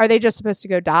are they just supposed to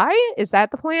go die? Is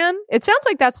that the plan? It sounds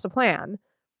like that's the plan.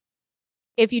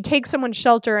 If you take someone's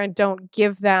shelter and don't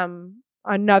give them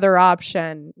another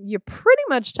option, you're pretty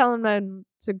much telling them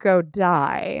to go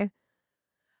die.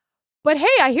 But hey,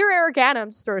 I hear Eric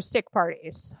Adams throws sick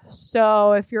parties.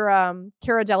 So if you're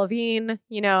Cara Delevingne,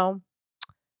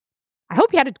 I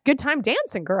hope you had a good time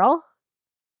dancing, girl,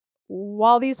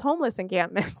 while these homeless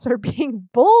encampments are being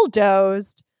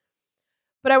bulldozed.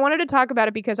 But I wanted to talk about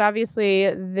it because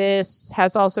obviously this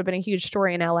has also been a huge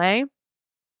story in LA,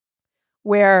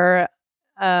 where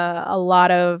a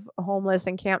lot of homeless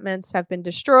encampments have been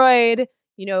destroyed.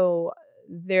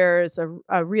 There's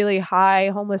a really high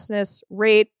homelessness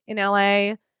rate in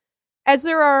LA, as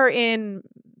there are in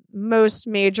most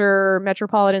major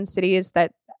metropolitan cities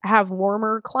that have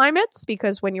warmer climates,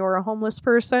 because when you're a homeless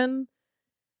person,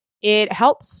 it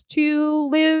helps to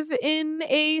live in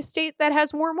a state that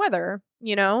has warm weather,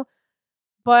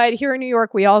 But here in New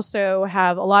York, we also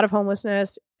have a lot of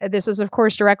homelessness. This is, of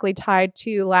course, directly tied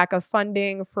to lack of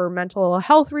funding for mental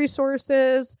health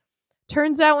resources.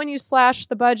 Turns out when you slash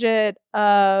the budget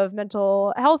of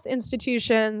mental health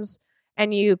institutions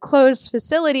and you close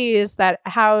facilities that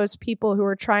house people who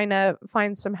are trying to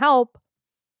find some help,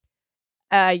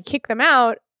 you kick them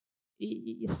out,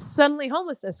 suddenly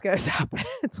homelessness goes up.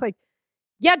 It's like,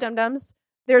 yeah, dum-dums,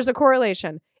 there's a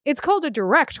correlation. It's called a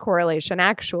direct correlation,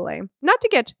 actually. Not to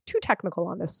get too technical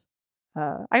on this.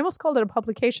 I almost called it a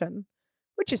publication,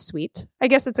 which is sweet. I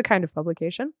guess it's a kind of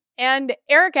publication. And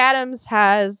Eric Adams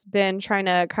has been trying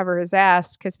to cover his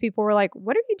ass because people were like,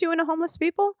 what are you doing to homeless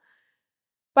people?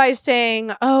 By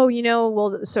saying,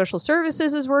 social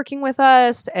services is working with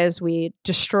us as we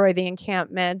destroy the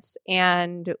encampments,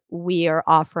 and we are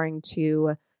offering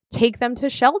to take them to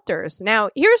shelters. Now,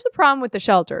 here's the problem with the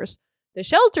shelters. The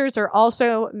shelters are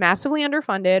also massively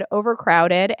underfunded,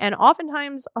 overcrowded, and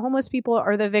oftentimes homeless people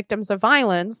are the victims of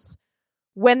violence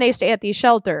when they stay at these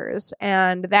shelters.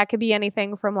 And that could be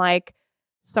anything from like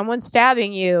someone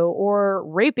stabbing you or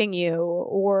raping you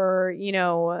or,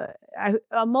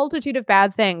 a multitude of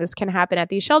bad things can happen at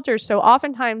these shelters. So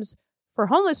oftentimes for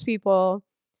homeless people,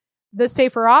 the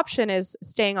safer option is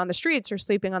staying on the streets or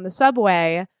sleeping on the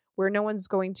subway where no one's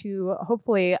going to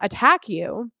hopefully attack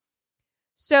you.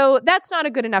 So that's not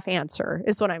a good enough answer,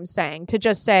 is what I'm saying, to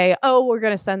just say, oh, we're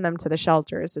going to send them to the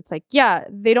shelters. It's like, yeah,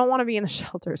 they don't want to be in the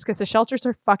shelters because the shelters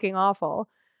are fucking awful.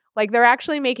 Like, they're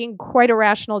actually making quite a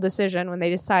rational decision when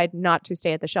they decide not to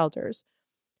stay at the shelters.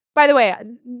 By the way,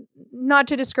 not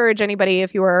to discourage anybody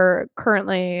if you are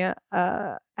currently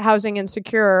housing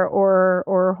insecure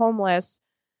or homeless.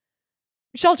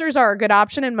 Shelters are a good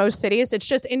option in most cities. It's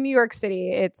just in New York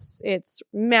City, it's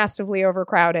massively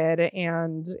overcrowded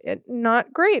and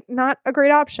not great. Not a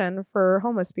great option for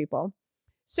homeless people.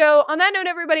 So on that note,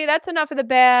 everybody, that's enough of the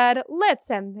bad. Let's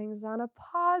end things on a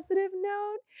positive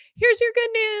note. Here's your good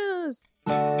news.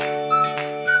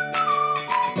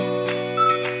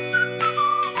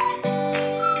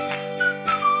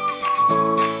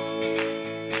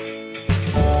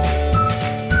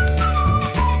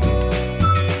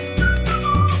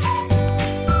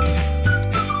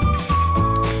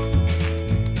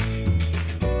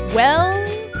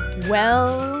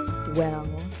 Well.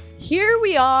 Here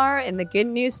we are in the good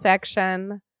news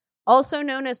section, also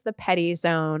known as the petty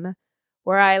zone,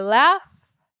 where I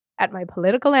laugh at my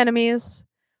political enemies.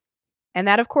 And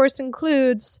that, of course,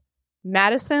 includes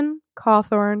Madison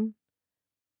Cawthorn,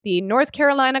 the North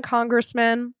Carolina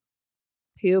congressman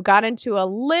who got into a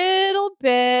little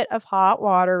bit of hot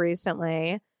water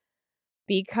recently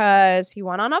because he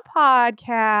went on a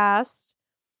podcast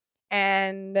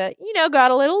and,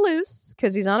 got a little loose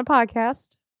because he's on a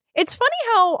podcast. It's funny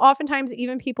how oftentimes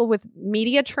even people with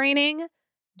media training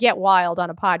get wild on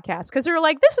a podcast because they're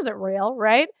like, this isn't real,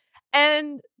 right?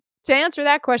 And to answer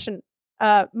that question,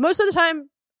 most of the time,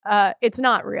 it's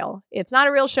not real. It's not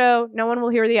a real show. No one will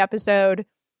hear the episode.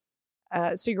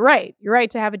 So you're right. You're right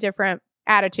to have a different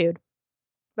attitude.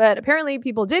 But apparently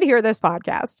people did hear this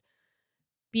podcast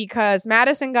because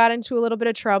Madison got into a little bit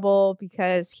of trouble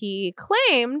because he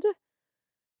claimed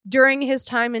during his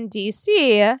time in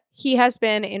DC, he has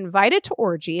been invited to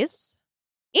orgies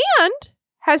and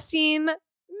has seen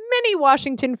many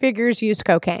Washington figures use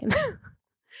cocaine,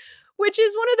 which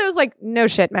is one of those like, no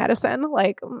shit, Madison.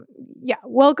 Like, yeah,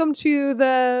 welcome to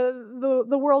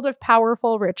the world of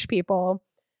powerful rich people.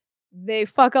 They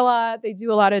fuck a lot. They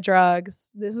do a lot of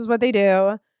drugs. This is what they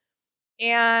do.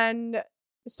 And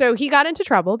so he got into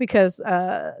trouble because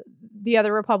the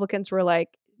other Republicans were like,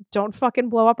 don't fucking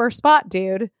blow up our spot,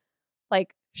 dude.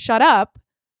 Like, shut up.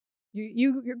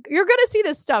 You're going to see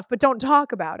this stuff, but don't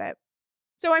talk about it.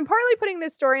 So I'm partly putting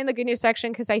this story in the good news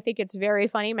section because I think it's very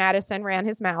funny. Madison ran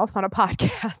his mouth on a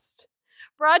podcast,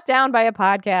 brought down by a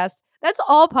podcast. That's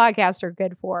all podcasts are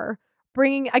good for.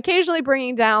 Occasionally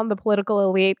bringing down the political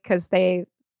elite because they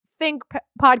think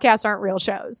podcasts aren't real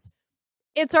shows.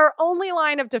 It's our only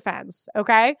line of defense,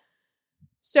 okay?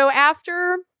 So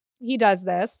after he does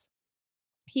this,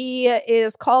 he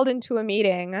is called into a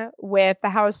meeting with the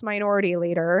House Minority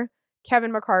Leader,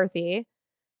 Kevin McCarthy.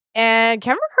 And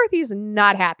Kevin McCarthy is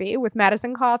not happy with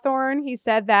Madison Cawthorn. He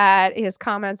said that his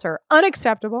comments are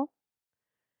unacceptable.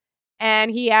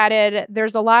 And he added,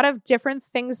 there's a lot of different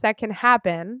things that can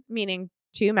happen, meaning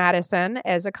to Madison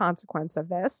as a consequence of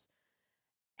this.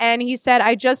 And he said,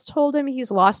 I just told him he's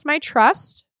lost my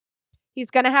trust. He's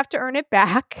going to have to earn it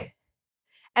back.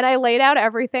 And I laid out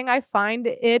everything I find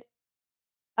it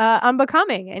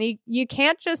unbecoming. And you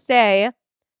can't just say,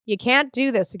 you can't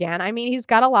do this again. I mean, he's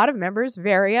got a lot of members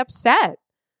very upset.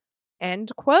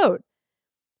 End quote.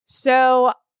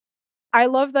 So I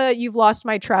love the you've lost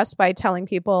my trust by telling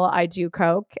people I do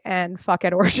coke and fuck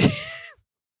at orgies.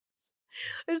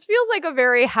 This feels like a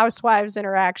very housewives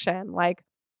interaction. Like,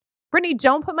 Brittany,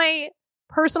 don't put my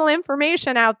personal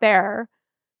information out there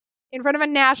in front of a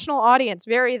national audience.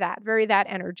 Very that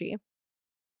energy.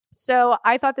 So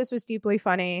I thought this was deeply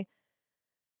funny.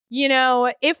 You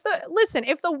know, if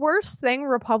the worst thing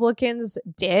Republicans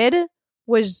did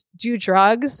was do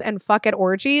drugs and fuck at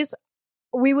orgies,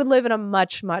 we would live in a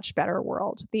much, much better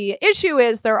world. The issue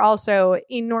is they're also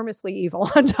enormously evil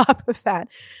on top of that.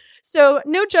 So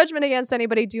no judgment against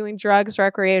anybody doing drugs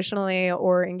recreationally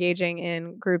or engaging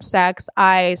in group sex.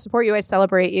 I support you. I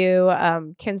celebrate you.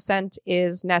 Consent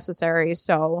is necessary.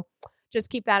 So just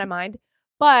keep that in mind.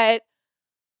 But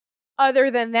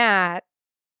other than that,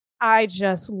 I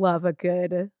just love a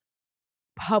good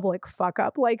public fuck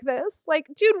up like this. Like,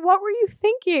 dude, what were you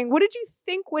thinking? What did you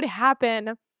think would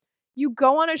happen? You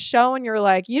go on a show and you're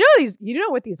like, you know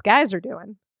what these guys are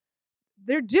doing.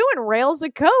 They're doing rails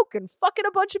of coke and fucking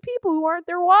a bunch of people who aren't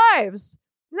their wives.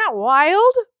 Isn't that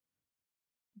wild?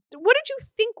 What did you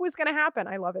think was going to happen?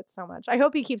 I love it so much. I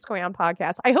hope he keeps going on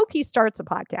podcasts. I hope he starts a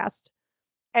podcast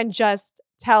and just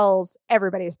tells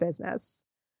everybody's business.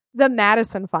 The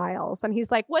Madison Files. And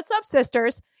he's like, what's up,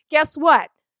 sisters? Guess what?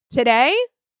 Today,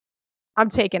 I'm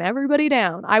taking everybody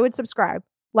down. I would subscribe.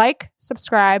 Like,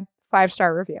 subscribe,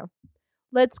 5-star review.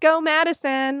 Let's go,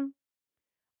 Madison.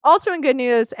 Also in good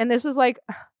news, and this is like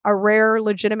a rare,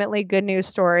 legitimately good news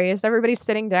story. Is everybody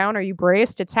sitting down? Are you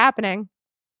braced? It's happening.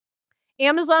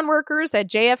 Amazon workers at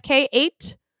JFK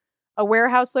 8, a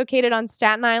warehouse located on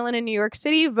Staten Island in New York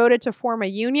City, voted to form a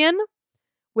union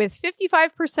with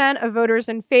 55% of voters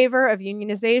in favor of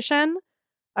unionization.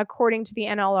 According to the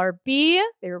NLRB,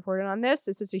 they reported on this.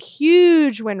 This is a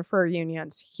huge win for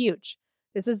unions. Huge.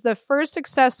 This is the first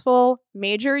successful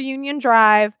major union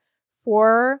drive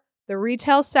for the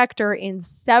retail sector in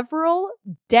several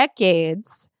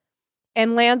decades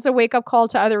and lands a wake-up call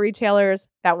to other retailers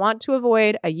that want to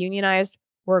avoid a unionized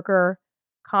worker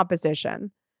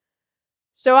composition.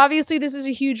 So obviously this is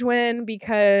a huge win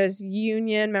because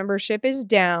union membership is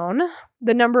down.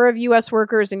 The number of U.S.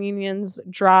 workers in unions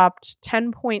dropped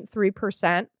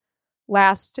 10.3%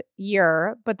 last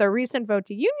year, but the recent vote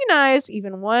to unionize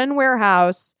even one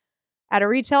warehouse at a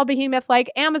retail behemoth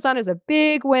like Amazon is a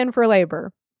big win for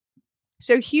labor.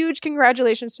 So huge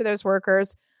congratulations to those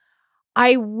workers.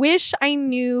 I wish I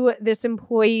knew this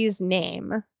employee's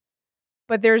name,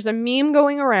 but there's a meme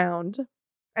going around,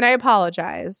 and I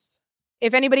apologize.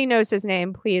 If anybody knows his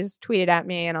name, please tweet it at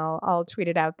me and I'll tweet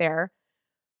it out there.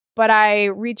 But I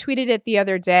retweeted it the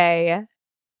other day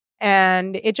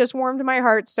and it just warmed my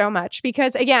heart so much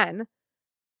because, again,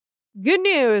 good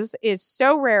news is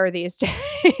so rare these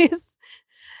days.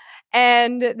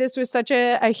 And this was such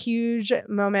a huge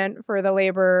moment for the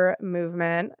labor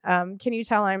movement. Can you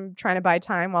tell I'm trying to buy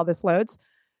time while this loads?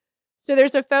 So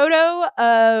there's a photo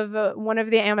of one of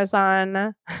the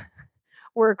Amazon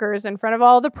workers in front of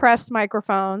all the press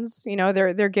microphones. You know,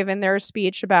 they're giving their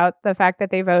speech about the fact that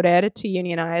they voted to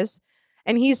unionize.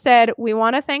 And he said, we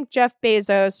want to thank Jeff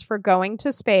Bezos for going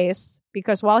to space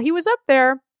because while he was up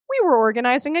there, we were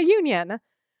organizing a union.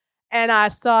 And I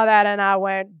saw that and I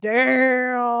went,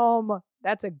 damn,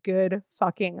 that's a good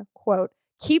fucking quote.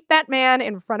 Keep that man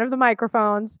in front of the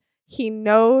microphones. He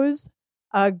knows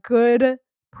a good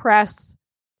press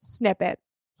snippet.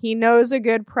 He knows a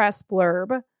good press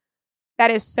blurb.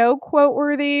 That is so quote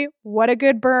worthy. What a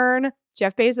good burn.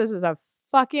 Jeff Bezos is a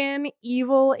fucking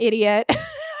evil idiot.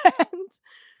 And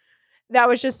that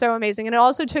was just so amazing. And it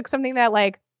also took something that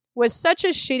like was such a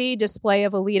shitty display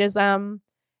of elitism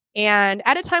And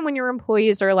at a time when your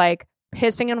employees are like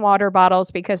pissing in water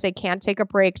bottles because they can't take a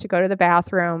break to go to the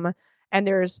bathroom, and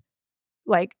there's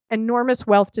like enormous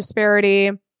wealth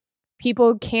disparity,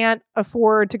 people can't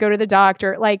afford to go to the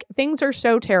doctor, like things are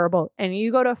so terrible, and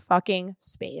you go to fucking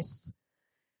space.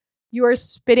 You are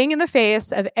spitting in the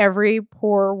face of every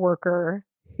poor worker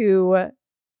who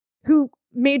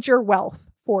made your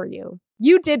wealth for you.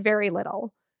 You did very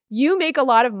little. You make a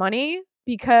lot of money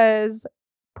because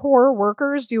poor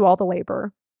workers do all the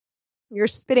labor. You're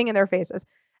spitting in their faces.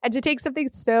 And to take something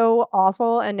so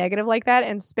awful and negative like that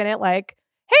and spin it like,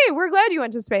 hey, we're glad you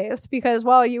went to space because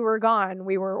while you were gone,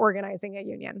 we were organizing a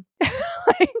union.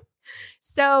 Like,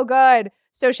 so good.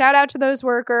 So shout out to those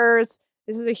workers.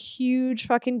 This is a huge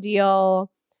fucking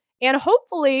deal. And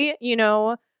hopefully, you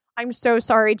know, I'm so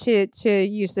sorry to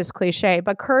use this cliche,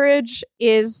 but courage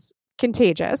is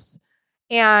contagious.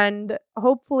 And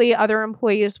hopefully other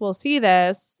employees will see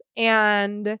this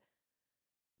and,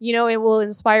 you know, it will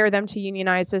inspire them to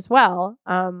unionize as well.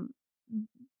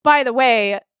 By the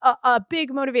way, a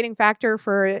big motivating factor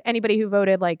for anybody who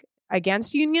voted like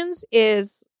against unions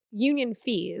is union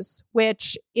fees,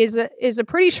 which is a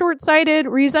pretty short-sighted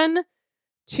reason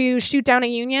to shoot down a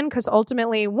union, because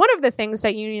ultimately one of the things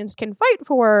that unions can fight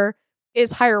for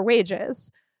is higher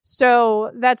wages.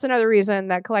 So that's another reason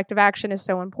that collective action is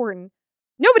so important.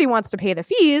 Nobody wants to pay the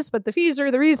fees, but the fees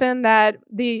are the reason that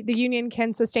the union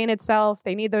can sustain itself.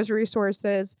 They need those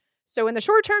resources. So in the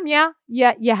short term, yeah,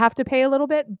 you have to pay a little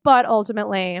bit, but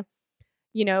ultimately,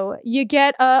 you know, you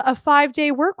get a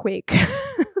 5-day work week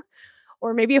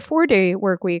or maybe a 4-day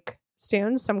work week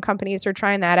soon. Some companies are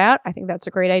trying that out. I think that's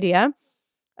a great idea.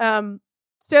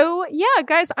 So yeah,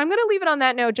 guys, I'm going to leave it on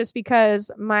that note just because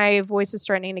my voice is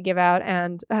starting to give out,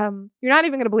 and you're not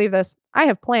even going to believe this. I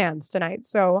have plans tonight,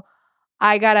 so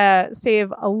I got to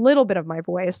save a little bit of my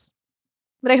voice.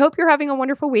 But I hope you're having a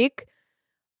wonderful week.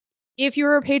 If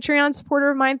you're a Patreon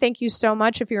supporter of mine, thank you so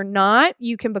much. If you're not,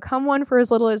 you can become one for as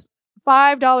little as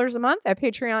 $5 a month at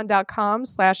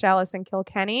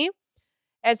patreon.com/AllisonKilkenny.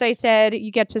 As I said,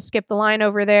 you get to skip the line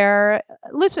over there.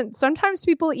 Listen, sometimes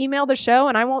people email the show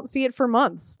and I won't see it for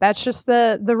months. That's just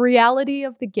the reality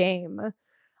of the game.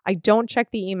 I don't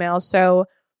check the email. So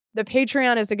the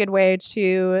Patreon is a good way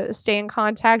to stay in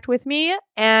contact with me.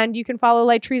 And you can follow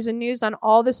Light Treason News on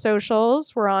all the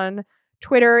socials. We're on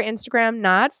Twitter, Instagram,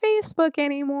 not Facebook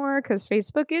anymore because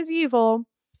Facebook is evil.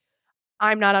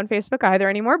 I'm not on Facebook either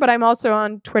anymore, but I'm also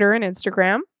on Twitter and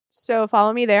Instagram. So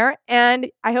follow me there. And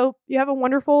I hope you have a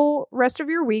wonderful rest of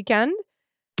your weekend.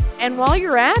 And while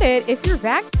you're at it, if you're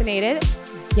vaccinated,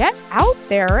 get out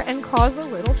there and cause a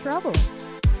little trouble.